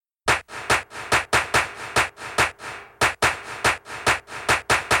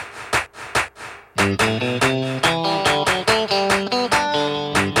Hello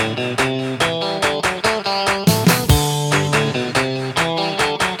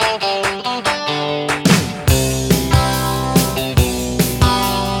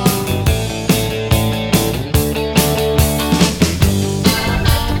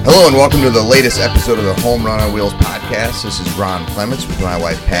and welcome to the latest episode of the Home Run on Wheels podcast. This is Ron Clements with my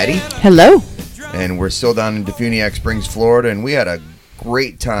wife Patty. Hello. And we're still down in Defuniak Springs, Florida, and we had a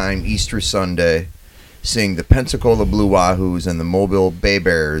great time Easter Sunday seeing the Pensacola Blue Wahoos and the Mobile Bay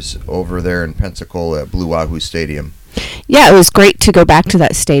Bears over there in Pensacola at Blue Wahoo Stadium. Yeah, it was great to go back to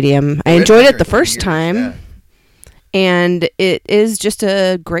that stadium. I enjoyed it the first time, yeah. And it is just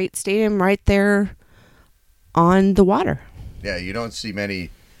a great stadium right there on the water. Yeah, you don't see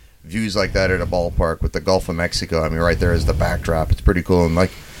many views like that at a ballpark with the Gulf of Mexico. I mean, right there is the backdrop. It's pretty cool. And like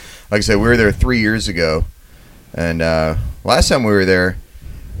I said, we were there 3 years ago. And last time we were there,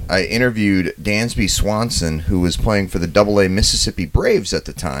 I interviewed Dansby Swanson, who was playing for the AA Mississippi Braves at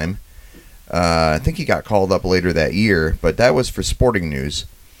the time. I think he got called up later that year, but that was for Sporting News.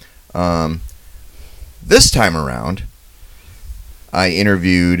 This time around, I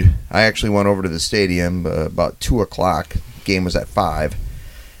actually went over to the stadium about 2 o'clock. Game was at 5.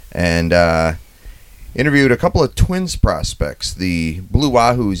 And interviewed a couple of Twins prospects. The Blue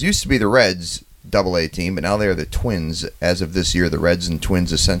Wahoos used to be the Reds AA team, but now they are the Twins. As of this year, the Reds and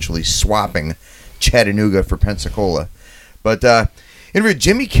Twins essentially swapping Chattanooga for Pensacola. But interviewed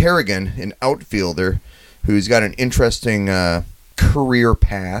Jimmy Kerrigan, an outfielder who's got an interesting career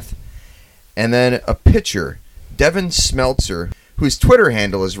path. And then a pitcher, Devin Smeltzer, whose Twitter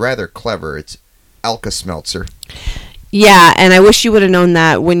handle is rather clever. It's Alka Smeltzer. Yeah, and I wish you would have known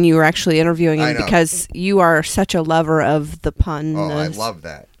that when you were actually interviewing him, because you are such a lover of the puns. Oh, I love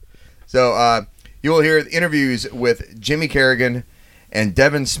that. So you will hear interviews with Jimmy Kerrigan and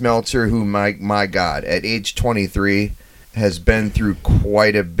Devin Smeltzer, who, my God, at age 23 has been through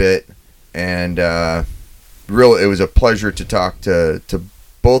quite a bit. And really, it was a pleasure to talk to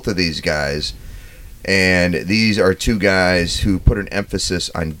both of these guys. And these are two guys who put an emphasis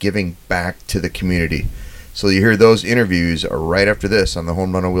on giving back to the community. So you hear those interviews right after this on the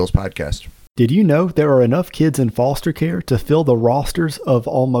Home Run on Wheels podcast. Did you know there are enough kids in foster care to fill the rosters of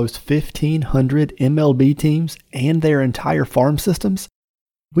almost 1,500 MLB teams and their entire farm systems?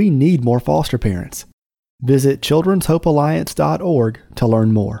 We need more foster parents. Visit childrenshopealliance.org to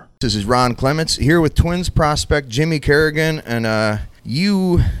learn more. This is Ron Clements here with Twins prospect Jimmy Kerrigan, and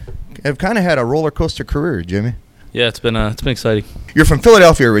you have kind of had a roller coaster career, Jimmy. Yeah, it's been exciting. You're from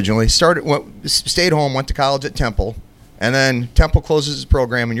Philadelphia originally. Stayed home, went to college at Temple, and then Temple closes its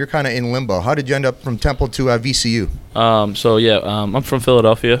program, and you're kind of in limbo. How did you end up from Temple to VCU? I'm from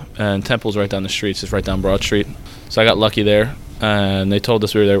Philadelphia, and Temple's right down the street. It's just right down Broad Street. So I got lucky there, and they told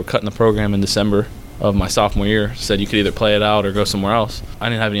us they were cutting the program in December of my sophomore year. Said you could either play it out or go somewhere else. I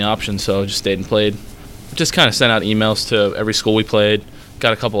didn't have any options, so I just stayed and played. Just kind of sent out emails to every school we played.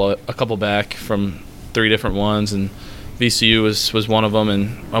 Got a couple back from 3 different ones, and VCU was one of them,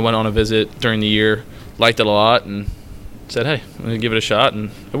 and I went on a visit during the year, liked it a lot, and said, hey, I'm going to give it a shot,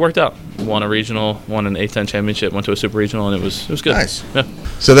 and it worked out. Won a regional, won an A-10 championship, went to a super regional, and it was good. Nice. Yeah.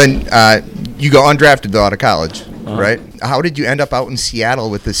 So then you go undrafted though out of college, right? How did you end up out in Seattle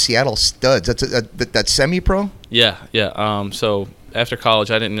with the Seattle Studs? That's semi-pro? Yeah. So after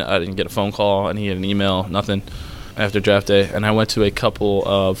college, I didn't get a phone call, I didn't get an email, nothing after draft day, and I went to a couple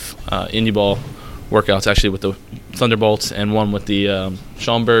of indie ball workouts, actually, with the Thunderbolts and one with the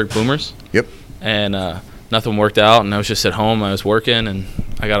Schaumburg Boomers. Yep. And nothing worked out, and I was just at home. I was working, and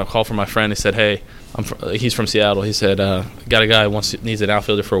I got a call from my friend. He said, hey, he's from Seattle. He said, got a guy who needs an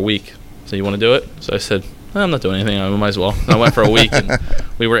outfielder for a week. So you want to do it? So I said, I'm not doing anything. I might as well. And I went for a week, and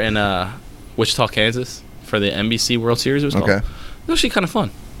we were in Wichita, Kansas for the NBC World Series, it was called. It was actually kind of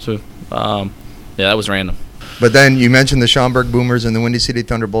fun. So, that was random. But then you mentioned the Schaumburg Boomers and the Windy City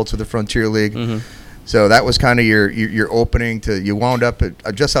Thunderbolts of the Frontier League. Mm-hmm. So that was kind of your opening to. You wound up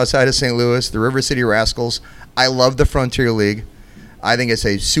at just outside of St. Louis, the River City Rascals. I love the Frontier League. I think it's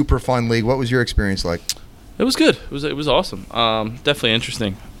a super fun league. What was your experience like? It was good. It was awesome. Definitely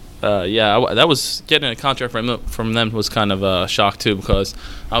interesting. That was getting a contract from them was kind of a shock too, because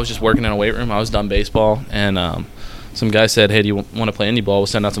I was just working in a weight room. I was done baseball, and some guy said, hey, do you want to play indie ball? We'll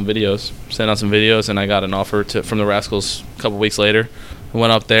send out some videos. And I got an offer from the Rascals a couple weeks later. I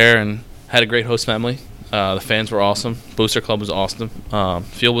went up there and had a great host family. The fans were awesome. Booster Club was awesome.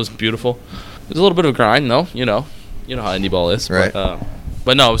 Field was beautiful. It was a little bit of a grind, though. You know how indie ball is. Right.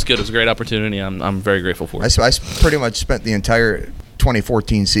 But no, it was good. It was a great opportunity. I'm very grateful for it. I pretty much spent the entire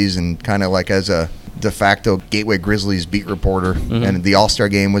 2014 season kind of like as a de facto Gateway Grizzlies beat reporter, and the All-Star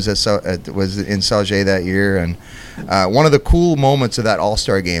game was in Sauget that year. And one of the cool moments of that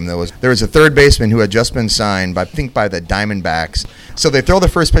All-Star game, though, was there was a third baseman who had just been signed by the Diamondbacks. So they throw the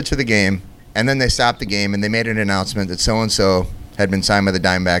first pitch of the game, and then they stopped the game, and they made an announcement that so-and-so had been signed by the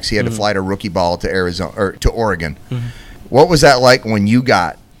Diamondbacks. He had to fly to rookie ball to Oregon. What was that like when you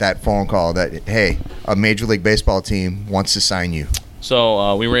got that phone call that, hey, a Major League Baseball team wants to sign you?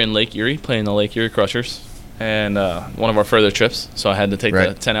 So we were in Lake Erie playing the Lake Erie Crushers, and one of our further trips. So I had to take the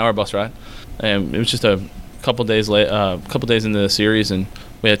 10-hour bus ride, and it was just a couple days into the series, and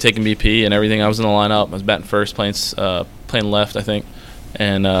we had taken BP and everything. I was in the lineup. I was batting first, playing left, I think,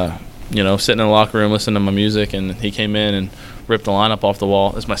 and sitting in the locker room listening to my music. And he came in and ripped the lineup off the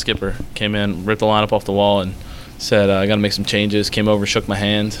wall. This is my skipper. Came in, ripped the lineup off the wall, and said, I got to make some changes. Came over, shook my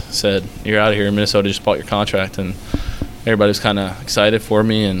hand, said, "You're out of here. Minnesota just bought your contract." And everybody was kind of excited for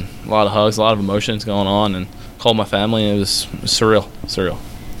me, and a lot of hugs, a lot of emotions going on, and called my family, and it was surreal.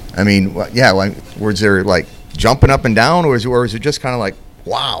 I mean, was there like jumping up and down, or was it just kind of like,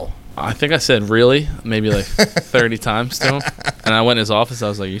 wow? I think I said really maybe like 30 times to him, and I went in his office. I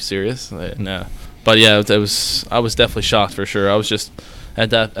was like, "Are you serious?" No. But yeah, I was definitely shocked for sure. I was just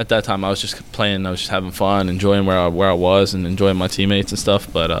at that time I was just playing. I was just having fun, enjoying where I was, and enjoying my teammates and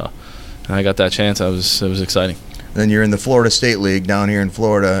stuff. But I got that chance. It was exciting. Then you're in the Florida State League down here in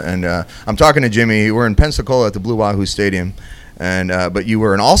Florida, and I'm talking to Jimmy. We're in Pensacola at the Blue Wahoo Stadium, and but you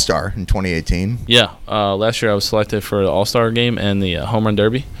were an All-Star in 2018. Yeah, last year I was selected for the All-Star game and the Home Run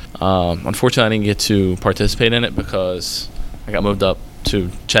Derby. Unfortunately, I didn't get to participate in it because I got moved up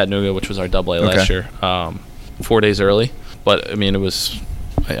to Chattanooga, which was our AA last year, 4 days early. But I mean, it was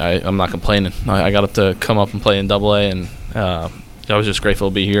I'm not complaining. I got up to come up and play in AA, and I was just grateful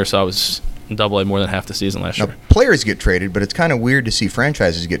to be here. So I was in AA more than half the season last year. Players get traded, but it's kind of weird to see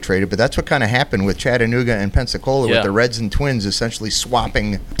franchises get traded. But that's what kind of happened with Chattanooga and Pensacola, with the Reds and Twins essentially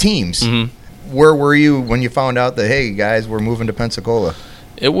swapping teams. Where were you when you found out that, hey, guys, we're moving to Pensacola?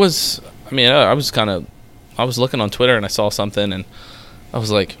 It was, I was looking on Twitter, and I saw something, and I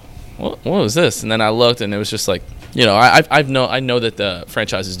was like, what was this? And then I looked, and it was just like, I know that the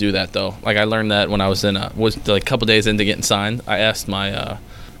franchises do that, though. Like, I learned that when I was a couple days into getting signed. I asked my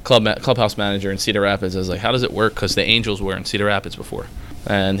clubhouse manager in Cedar Rapids. I was like, how does it work? Because the Angels were in Cedar Rapids before.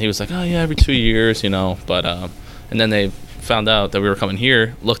 And he was like, oh, yeah, every 2 years, But and then they found out that we were coming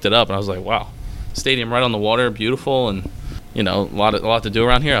here, looked it up, and I was like, wow, stadium right on the water, beautiful, and, a lot to do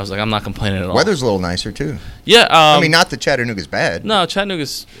around here. I was like, I'm not complaining at all. Weather's a little nicer, too. Yeah. Not that Chattanooga's bad. No,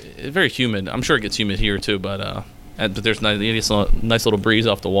 Chattanooga's very humid. I'm sure it gets humid here, too, but there's nice little breeze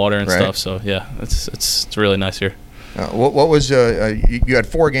off the water and stuff. So, yeah, it's really nice here. What was you had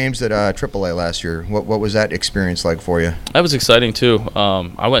 4 games at AAA last year? What was that experience like for you? That was exciting too.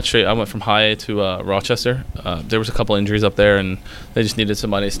 I went from High A to Rochester. There was a couple injuries up there, and they just needed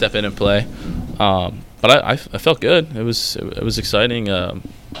somebody to step in and play. But I felt good. It was exciting.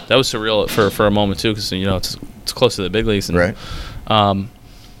 That was surreal for a moment too, because it's close to the big leagues. And, right.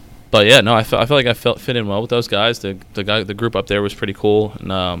 But yeah, no, I felt like I fit in well with those guys. The group up there was pretty cool,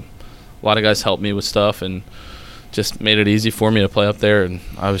 and a lot of guys helped me with stuff and just made it easy for me to play up there, and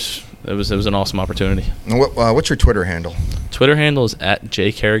it was an awesome opportunity. What's your Twitter handle? Twitter handle is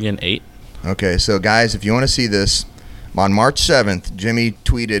 @jcarrigan8. Okay, so guys, if you want to see this, on March 7th, Jimmy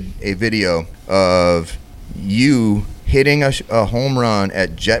tweeted a video of you hitting a home run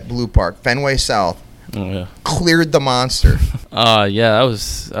at JetBlue Park, Fenway South. Oh yeah. Cleared the monster. Yeah, that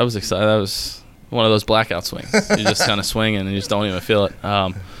was exciting. That was one of those blackout swings. You just kind of swing and you just don't even feel it.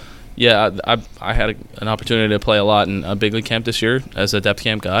 Yeah, I had an opportunity to play a lot in a big league camp this year as a depth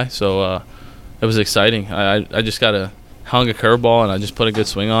camp guy, so it was exciting. I just hung a curveball, and I just put a good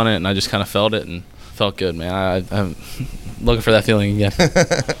swing on it, and I just kind of felt it, and felt good, man. I'm looking for that feeling again.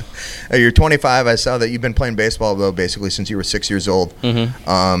 You're 25. I saw that you've been playing baseball, though, basically since you were 6 years old.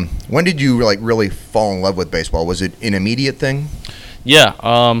 Mm-hmm. When did you really fall in love with baseball? Was it an immediate thing? Yeah.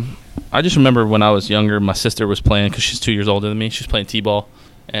 I just remember when I was younger, my sister was playing, because she's 2 years older than me. She was playing t-ball.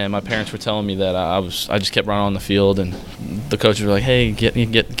 And my parents were telling me that I just kept running on the field, and the coaches were like, "Hey, get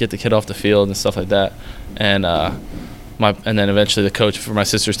the kid off the field," and stuff like that. And then eventually the coach for my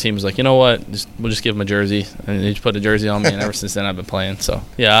sister's team was like, "You know what? We'll just give him a jersey," and they just put a jersey on me. And ever since then, I've been playing. So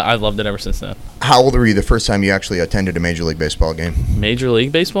yeah, I've loved it ever since then. How old were you the first time you actually attended a Major League Baseball game? Major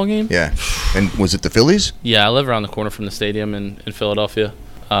League Baseball game? Yeah. And was it the Phillies? Yeah, I live around the corner from the stadium in Philadelphia.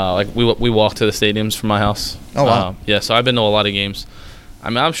 We walk to the stadiums from my house. Oh wow. Yeah, so I've been to a lot of games. I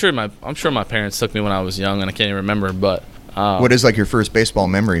mean, I'm sure my parents took me when I was young, and I can't even remember. But what is your first baseball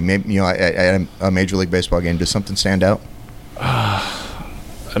memory? Maybe at a Major League Baseball game. Does something stand out?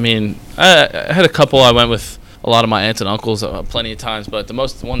 I mean, I had a couple. I went with a lot of my aunts and uncles plenty of times, but the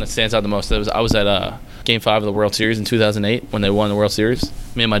one that stands out the most was I was at Game 5 of the World Series in 2008 when they won the World Series.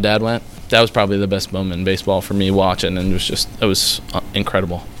 Me and my dad went. That was probably the best moment in baseball for me watching, and it was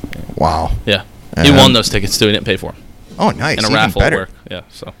incredible. Wow. Yeah. He won those tickets too. He didn't pay for them. Oh, nice. And a even raffle better. at work. Yeah.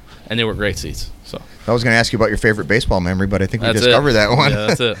 So, and they were great seats. So I was going to ask you about your favorite baseball memory, but I think we That's just it. covered that one. Yeah,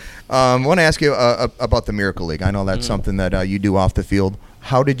 that's it. I want to ask you about the Miracle League. I know that's something that you do off the field.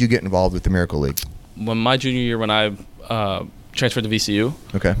 How did you get involved with the Miracle League? When my junior year, when I transferred to VCU,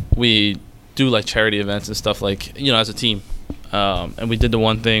 Okay. we do like charity events and stuff as a team. And we did the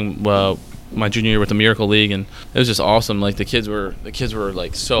one thing my junior year with the Miracle League, and it was just awesome. Like the kids were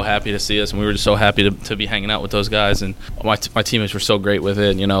like so happy to see us, and we were just so happy to be hanging out with those guys. And my teammates were so great with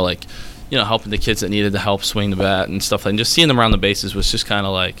it. Helping the kids that needed the help swing the bat and stuff. And just seeing them around the bases was just kind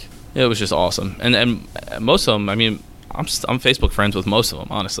of like it was just awesome. And most of them, I mean, I'm Facebook friends with most of them,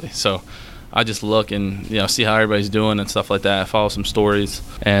 honestly. So I just look and see how everybody's doing and stuff like that. I follow some stories,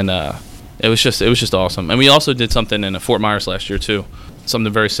 and it was just awesome. And we also did something in Fort Myers last year too,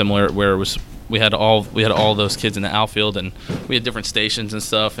 something very similar where we had all those kids in the outfield, and we had different stations and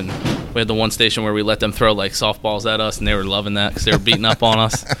stuff. And we had the one station where we let them throw like softballs at us, and they were loving that because they were beating up on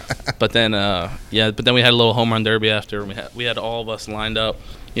us. But then we had a little home run derby after. We had all of us lined up,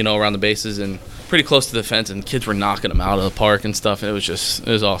 around the bases and pretty close to the fence, and kids were knocking them out of the park and stuff. And it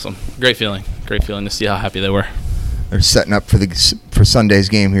was awesome. Great feeling to see how happy they were. They're setting up for Sunday's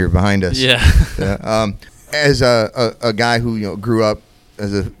game here behind us. Yeah. As a guy who grew up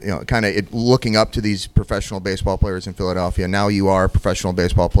as a kind of looking up to these professional baseball players in Philadelphia. Now you are a professional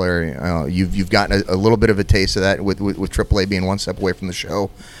baseball player. You've gotten a little bit of a taste of that with AAA being one step away from the show.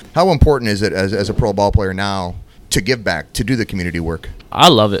 How important is it as a pro ball player now to give back, to do the community work? I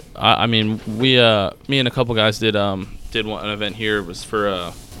love it. I mean, me and a couple guys did an event here. It was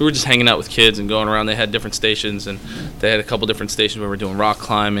for we were just hanging out with kids and going around. They had different stations, and they had a couple different stations where we were doing rock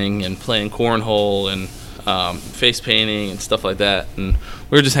climbing and playing cornhole and face painting and stuff like that. And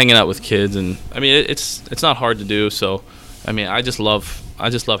we were just hanging out with kids, and I mean, it's not hard to do. So, I mean, I just love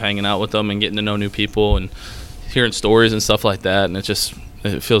hanging out with them and getting to know new people and hearing stories and stuff like that. And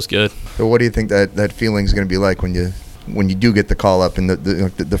it feels good. So, what do you think that feeling is going to be like when you do get the call up and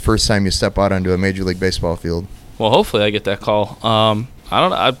the first time you step out onto a Major League Baseball field? Well, hopefully I get that call. I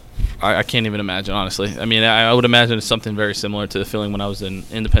don't know. I can't even imagine, honestly. I mean, I would imagine it's something very similar to the feeling when I was in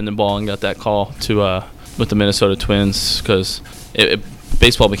independent ball and got that call with the Minnesota Twins, because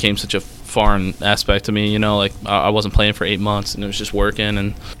baseball became such a foreign aspect to me. I wasn't playing for 8 months, and it was just working.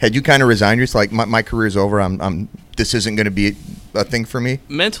 And had you kind of resigned yourself, like my career's over, this isn't going to be a thing for me?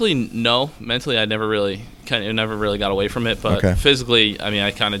 Mentally, no. Mentally, I never really got away from it. But physically, I mean,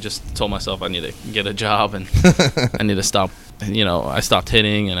 I kind of just told myself I need to get a job, and I need to stop. I stopped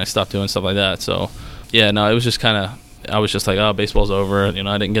hitting and I stopped doing stuff like that. So, yeah, no, it was just kind of, I was just like, oh, baseball's over. I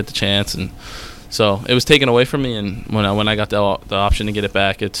didn't get the chance, and so it was taken away from me. And when I got the option to get it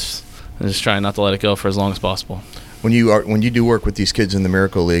back, I'm just trying not to let it go for as long as possible. When you do work with these kids in the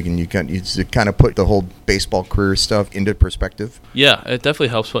Miracle League, and you kind of put the whole baseball career stuff into perspective. Yeah, it definitely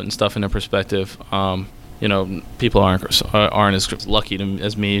helps putting stuff into perspective. People aren't as lucky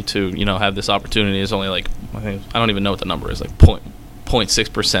as me to have this opportunity. It's only like, I don't even know what the number is, like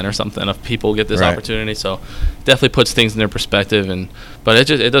 0.6% or something of people get this opportunity. So definitely puts things in their perspective,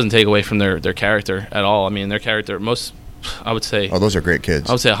 but it doesn't take away from their character at all. I mean, their character, I would say. Oh, those are great kids.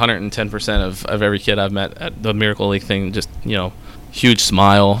 I would say 110% of every kid I've met at the Miracle League thing, just huge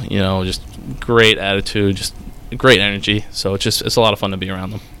smile, just great attitude, just great energy. So it's a lot of fun to be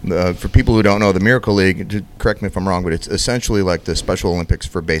around them. For people who don't know, the Miracle League, correct me if I'm wrong, but it's essentially like the Special Olympics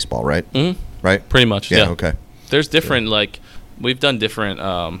for baseball, right? Mm-hmm. Right? Pretty much, yeah. Okay. There's different, we've done different,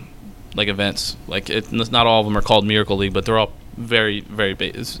 events. It's not all of them are called Miracle League, but they're all very, very,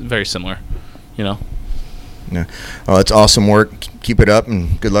 very similar, Yeah. Oh, that's awesome work. Keep it up,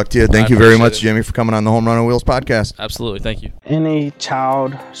 and good luck to you. Thank you very much, Jimmy, for coming on the Home Run on Wheels podcast. Absolutely. Thank you. Any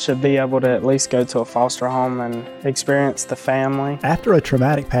child should be able to at least go to a foster home and experience the family. After a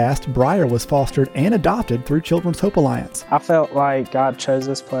traumatic past, Briar was fostered and adopted through Children's Hope Alliance. I felt like God chose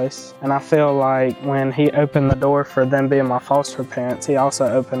this place, and I feel like when He opened the door for them being my foster parents, He also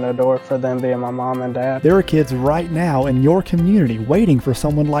opened the door for them being my mom and dad. There are kids right now in your community waiting for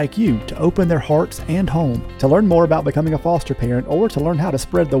someone like you to open their hearts and home. To learn more about becoming a foster parent or to learn how to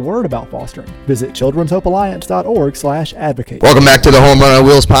spread the word about fostering, visit childrenshopealliance.org/advocate. Welcome back to the Home Run on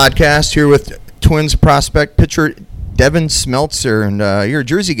Wheels podcast, here with Twins prospect pitcher Devin Smeltzer, and you're a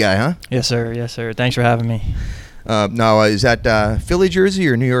Jersey guy, huh? Yes, sir. Yes, sir. Thanks for having me. Now, is that Philly jersey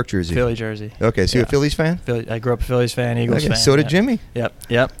or New York jersey? Philly jersey. Okay, so you're a Phillies fan? I grew up a Phillies fan, Eagles fan. So did Jimmy. Yep.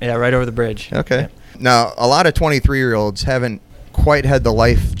 Yeah, right over the bridge. Okay. Yep. Now, a lot of 23-year-olds haven't quite had the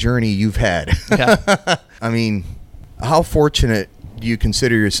life journey you've had. Yeah. I mean, how fortunate do you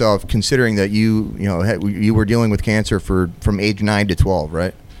consider yourself, considering that you were dealing with cancer from age 9 to 12,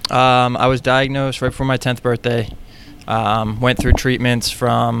 right? I was diagnosed right before my 10th birthday. Went through treatments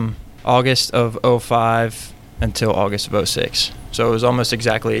from August of 05 until August of 06. So it was almost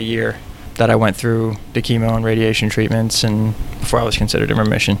exactly a year that I went through the chemo and radiation treatments, and before I was considered in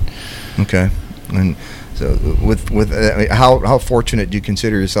remission. Okay. And so how fortunate do you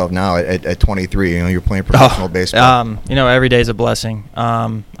consider yourself now at 23? You're playing professional baseball. Every day is a blessing.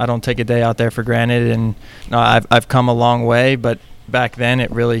 I don't take a day out there for granted, and I've come a long way, but back then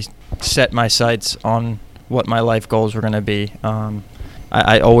it really set my sights on what my life goals were going to be.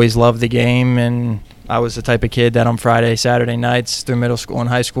 I always loved the game, and I was the type of kid that on Friday, Saturday nights through middle school and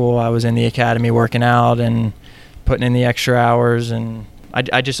high school, I was in the academy working out and putting in the extra hours, and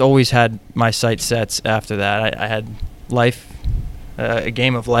I just always had my sights set after that. I had life, a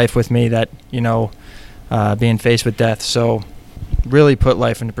game of life with me that, being faced with death. So really put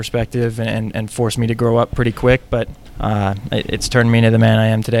life into perspective and forced me to grow up pretty quick, but it's turned me into the man I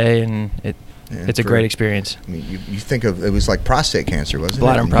am today, and it's a great experience. I mean, you think of, it was like prostate cancer, wasn't it?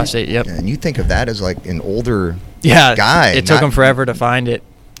 Bladder and prostate, yep. And you think of that as like an older guy. It took him forever to find it,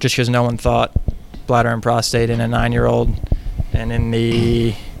 just because no one thought bladder and prostate in a 9-year-old. And in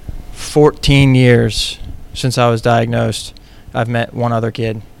the 14 years since I was diagnosed, I've met one other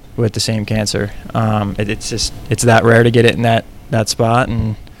kid with the same cancer. It's that rare to get it in that spot.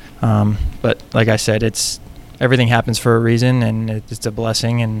 And but like I said, everything happens for a reason, and it's a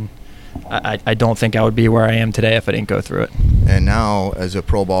blessing. And I don't think I would be where I am today if I didn't go through it. And now, as a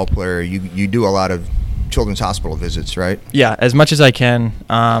pro ball player, you do a lot of children's hospital visits, right? Yeah, as much as I can,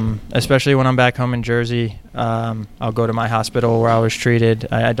 especially when I'm back home in Jersey. I'll go to my hospital where I was treated.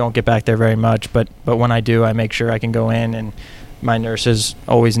 I don't get back there very much, but when I do, I make sure I can go in, and my nurses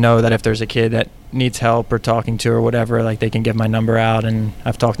always know that if there's a kid that needs help or talking to or whatever, like, they can give my number out, and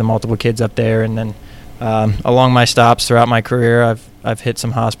I've talked to multiple kids up there. And then along my stops throughout my career, I've hit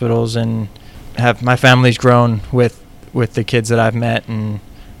some hospitals, and my family's grown with the kids that I've met, and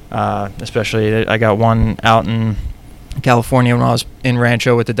especially I got one out in California when I was in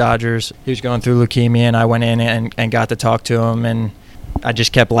Rancho with the Dodgers. He was going through leukemia, and I went in and got to talk to him, and I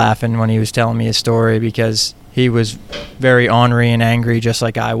just kept laughing when he was telling me his story, because he was very ornery and angry just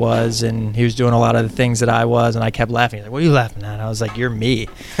like I was, and he was doing a lot of the things that I was, and I kept laughing. He's like, "What are you laughing at?" I was like, "You're me."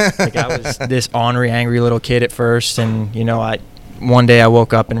 Like, I was this ornery, angry little kid at first, and one day I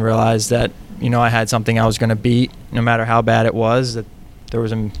woke up and realized that I had something I was going to beat, no matter how bad it was. That there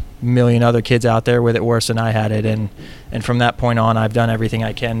was a million other kids out there with it worse than I had it, and from that point on, I've done everything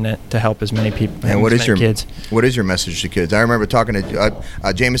I can to help as many people. And what is your kids? What is your message to kids? I remember talking to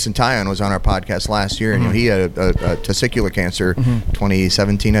Jameson Taillon was on our podcast last year, and he had a testicular cancer,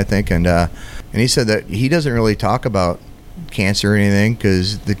 2017, I think, and he said that he doesn't really talk about cancer or anything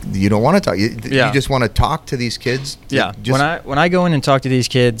because you don't want to talk. You just want to talk to these kids. When I go in and talk to these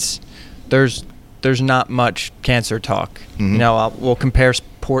kids, there's not much cancer talk. We'll compare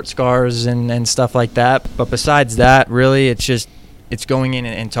port scars and stuff like that, but besides that, really, it's going in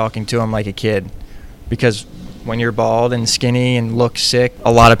and talking to them like a kid, because when you're bald and skinny and look sick,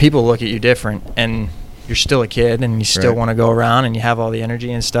 a lot of people look at you different, and you're still a kid, and you still want to go around, and you have all the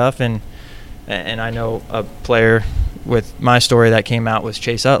energy and stuff. And I know a player with my story that came out was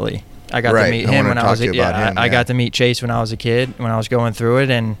Chase Utley. I got to meet him when I was I got to meet Chase when I was a kid, when I was going through it,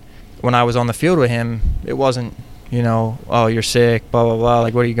 and when I was on the field with him, it wasn't, oh, you're sick, blah, blah, blah,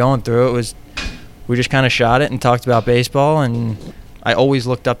 like, what are you going through? It was, we just kind of shot it and talked about baseball, and I always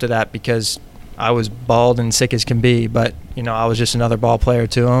looked up to that because I was bald and sick as can be, but, I was just another ball player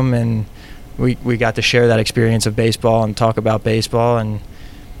to him, and we got to share that experience of baseball and talk about baseball, and,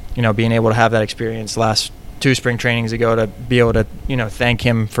 being able to have that experience last 2 spring trainings ago, to be able to, thank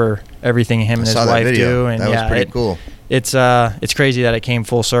him for everything him and his wife do. And that was pretty cool. It's crazy that it came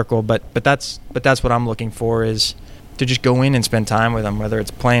full circle, but that's what I'm looking for, is to just go in and spend time with them, whether it's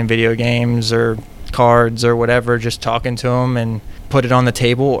playing video games or cards or whatever, just talking to them and put it on the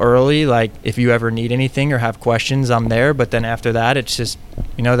table early. Like, if you ever need anything or have questions, I'm there. But then after that, it's just,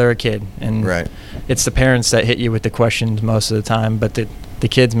 they're a kid, and it's the parents that hit you with the questions most of the time. But the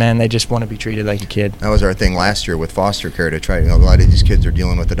kids, man, they just want to be treated like a kid. That was our thing last year with foster care, to try. A lot of these kids are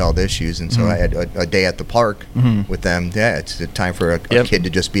dealing with adult issues, and so I had a day at the park with them. Yeah, it's a time for a kid to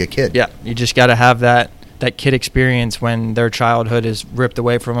just be a kid. Yeah, you just got to have that that kid experience when their childhood is ripped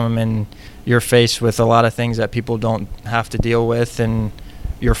away from them and you're faced with a lot of things that people don't have to deal with, and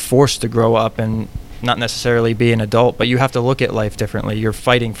you're forced to grow up and not necessarily be an adult, but you have to look at life differently. You're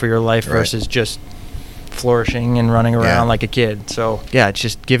fighting for your life versus just flourishing and running around like a kid. So yeah, it's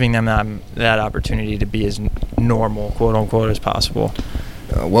just giving them that opportunity to be as normal, quote unquote, as possible.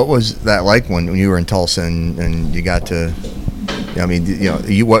 What was that like when you were in Tulsa and you got to, I mean,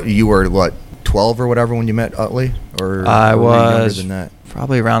 you were 12 or whatever when you met Utley, or I was younger than that?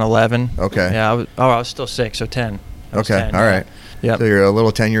 Probably around 11. Okay. Yeah, I was still 6, so 10. Okay, 10, all right. Yep. So you're a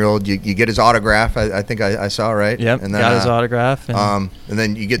little 10-year-old. You get his autograph. I think I saw, right? Yep. And then, got his autograph. And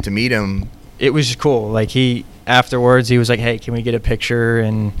then you get to meet him. It was cool. Like afterwards, he was like, "Hey, can we get a picture?"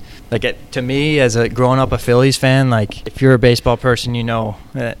 And like to me, as growing up a Phillies fan, like if you're a baseball person, you know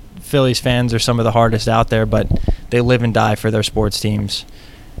that Phillies fans are some of the hardest out there, but they live and die for their sports teams.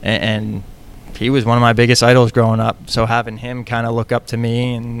 And he was one of my biggest idols growing up. So having him kind of look up to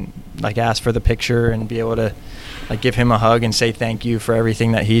me and like ask for the picture and be able to like give him a hug and say thank you for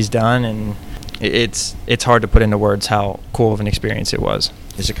everything that he's done, and it's hard to put into words how cool of an experience it was.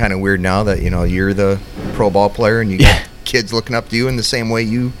 Is it kind of weird now that you're the pro ball player and you got kids looking up to you in the same way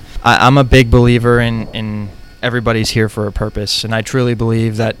you? I'm a big believer in everybody's here for a purpose, and I truly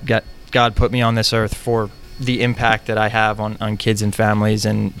believe that God put me on this earth for the impact that I have on kids and families,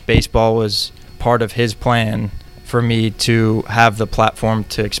 and baseball was part of his plan for me to have the platform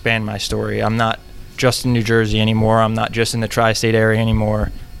to expand my story. I'm not just in New Jersey anymore. I'm not just in the tri-state area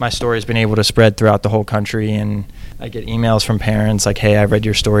anymore. My story has been able to spread throughout the whole country, and I get emails from parents like, "Hey, I read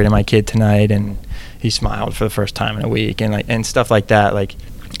your story to my kid tonight, and he smiled for the first time in a week," and stuff like that. Like,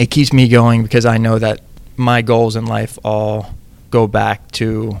 it keeps me going because I know that my goals in life all go back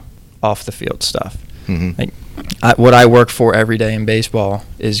to off the field stuff. Mm-hmm. Like, what I work for every day in baseball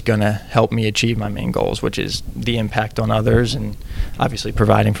is going to help me achieve my main goals, which is the impact on others and obviously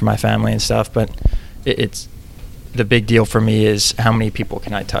providing for my family and stuff. But it's the big deal for me is how many people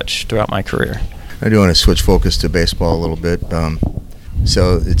can I touch throughout my career. I do want to switch focus to baseball a little bit.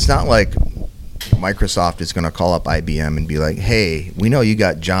 So it's not like Microsoft is going to call up IBM and be like, "Hey, we know you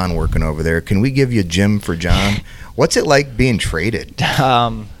got John working over there. Can we give you Jim for John?" What's it like being traded?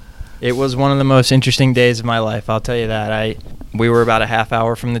 It was one of the most interesting days of my life, I'll tell you that. We were about a half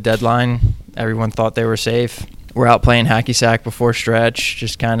hour from the deadline. Everyone thought they were safe. We're out playing hacky sack before stretch,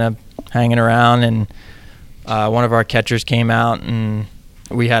 just kind of hanging around, and one of our catchers came out, and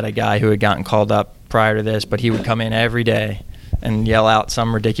we had a guy who had gotten called up prior to this, but he would come in every day and yell out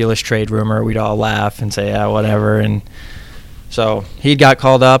some ridiculous trade rumor. We'd all laugh and say, "Yeah, whatever." And so he got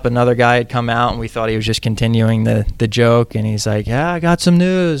called up. Another guy had come out, and we thought he was just continuing the joke. And he's like, "Yeah, I got some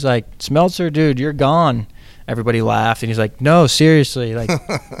news. Like, Smeltzer, dude, you're gone." Everybody laughed, and he's like, "No, seriously, like,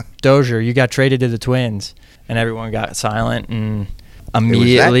 Dozier, you got traded to the Twins." And everyone got silent, and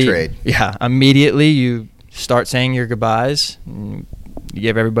immediately, it was that trade. Yeah, immediately you start saying your goodbyes. And you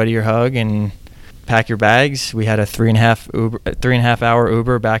give everybody your hug and pack your bags. We had a 3.5 hour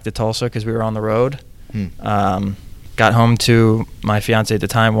Uber back to Tulsa because we were on the road. Got home to my fiance at the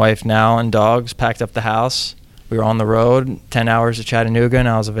time, wife now, and dogs, packed up the house. We were on the road, 10 hours to Chattanooga, and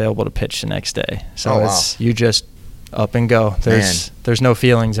I was available to pitch the next day. So you just up and go. There's no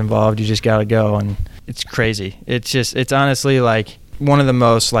feelings involved. You just got to go, and it's crazy. It's honestly like one of the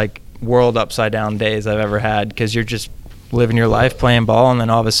most like world upside down days I've ever had, because you're just living your life playing ball, and then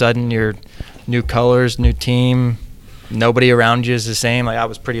all of a sudden you're new colors, new team, nobody around you is the same. Like, I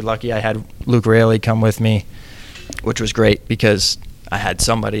was pretty lucky. I had Luke Raley come with me, which was great because I had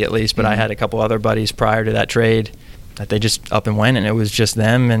somebody at least, but I had a couple other buddies prior to that trade that they just up and went, and it was just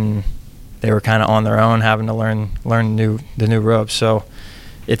them, and they were kind of on their own, having to learn the new ropes. So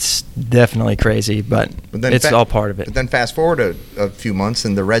it's definitely crazy, but it's all part of it. But then fast forward a few months,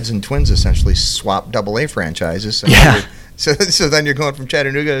 and the Reds and Twins essentially swapped AA franchises. So yeah. So then you're going from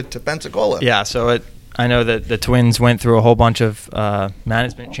Chattanooga to Pensacola. Yeah, so I know that the Twins went through a whole bunch of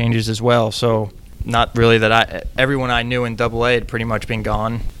management changes as well. So not really that everyone I knew in AA had pretty much been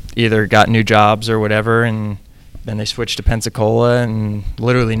gone, either got new jobs or whatever, and then they switched to Pensacola, and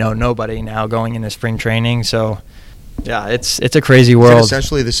literally know nobody now going into spring training. So yeah, it's a crazy world. Is it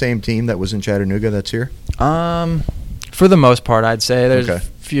essentially the same team that was in Chattanooga that's here? For the most part, I'd say there's a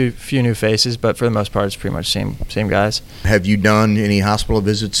few new faces, but for the most part, it's pretty much same guys. Have you done any hospital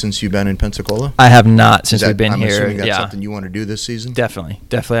visits since you've been in Pensacola? I have not since we've been I'm here. Assuming that's something you want to do this season? Definitely.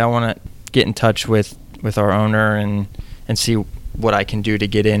 I want to get in touch with our owner and see what I can do to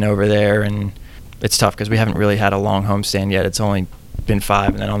get in over there. And it's tough because we haven't really had a long homestand yet. It's only been 5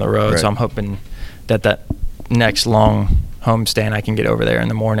 and then on the road. Right. So I'm hoping that next long homestand I can get over there in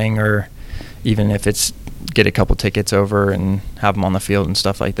the morning or even if it's get a couple tickets over and have them on the field and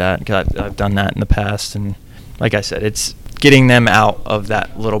stuff like that. 'Cause I've done that in the past, and like I said, it's getting them out of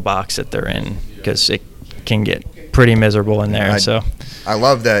that little box that they're in, because it can get pretty miserable in there. I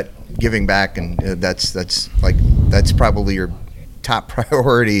love that giving back, and that's probably your top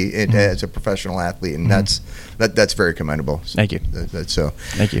priority as a professional athlete, and that's very commendable. Thank you.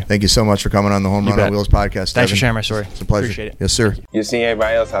 Thank you. Thank you so much for coming on the Home Run on Wheels podcast. Thanks for sharing my story. It's a pleasure. Appreciate it. Yes, sir. You see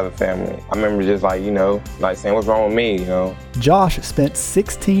everybody else have a family. I remember just like saying, what's wrong with me, Josh spent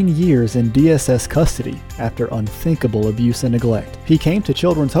 16 years in DSS custody after unthinkable abuse and neglect. He came to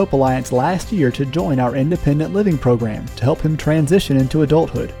Children's Hope Alliance last year to join our independent living program to help him transition into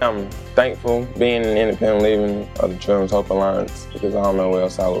adulthood. I'm thankful being in independent living of the Children's Hope Alliance, because I don't know where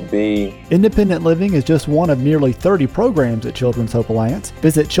else I would be. Independent living is just one of nearly 30 programs at Children's Hope Alliance.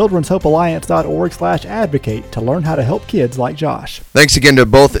 Visit children'shopealliance.org/advocate to learn how to help kids like Josh. Thanks again to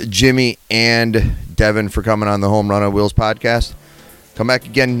both Jimmy and Devin for coming on the Home Run on Wheels podcast. Come back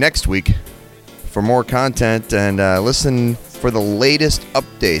again next week for more content, and listen for the latest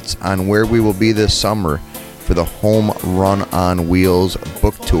updates on where we will be this summer for the Home Run on Wheels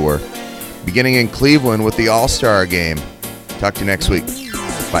book tour, beginning in Cleveland with the All-Star Game. Talk to you next week.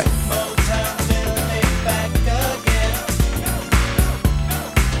 Bye.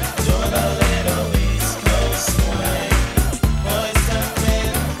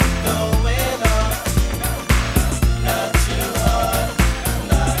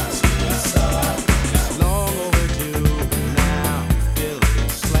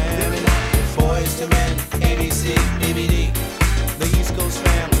 The East Coast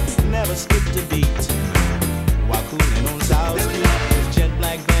family never skipped a beat.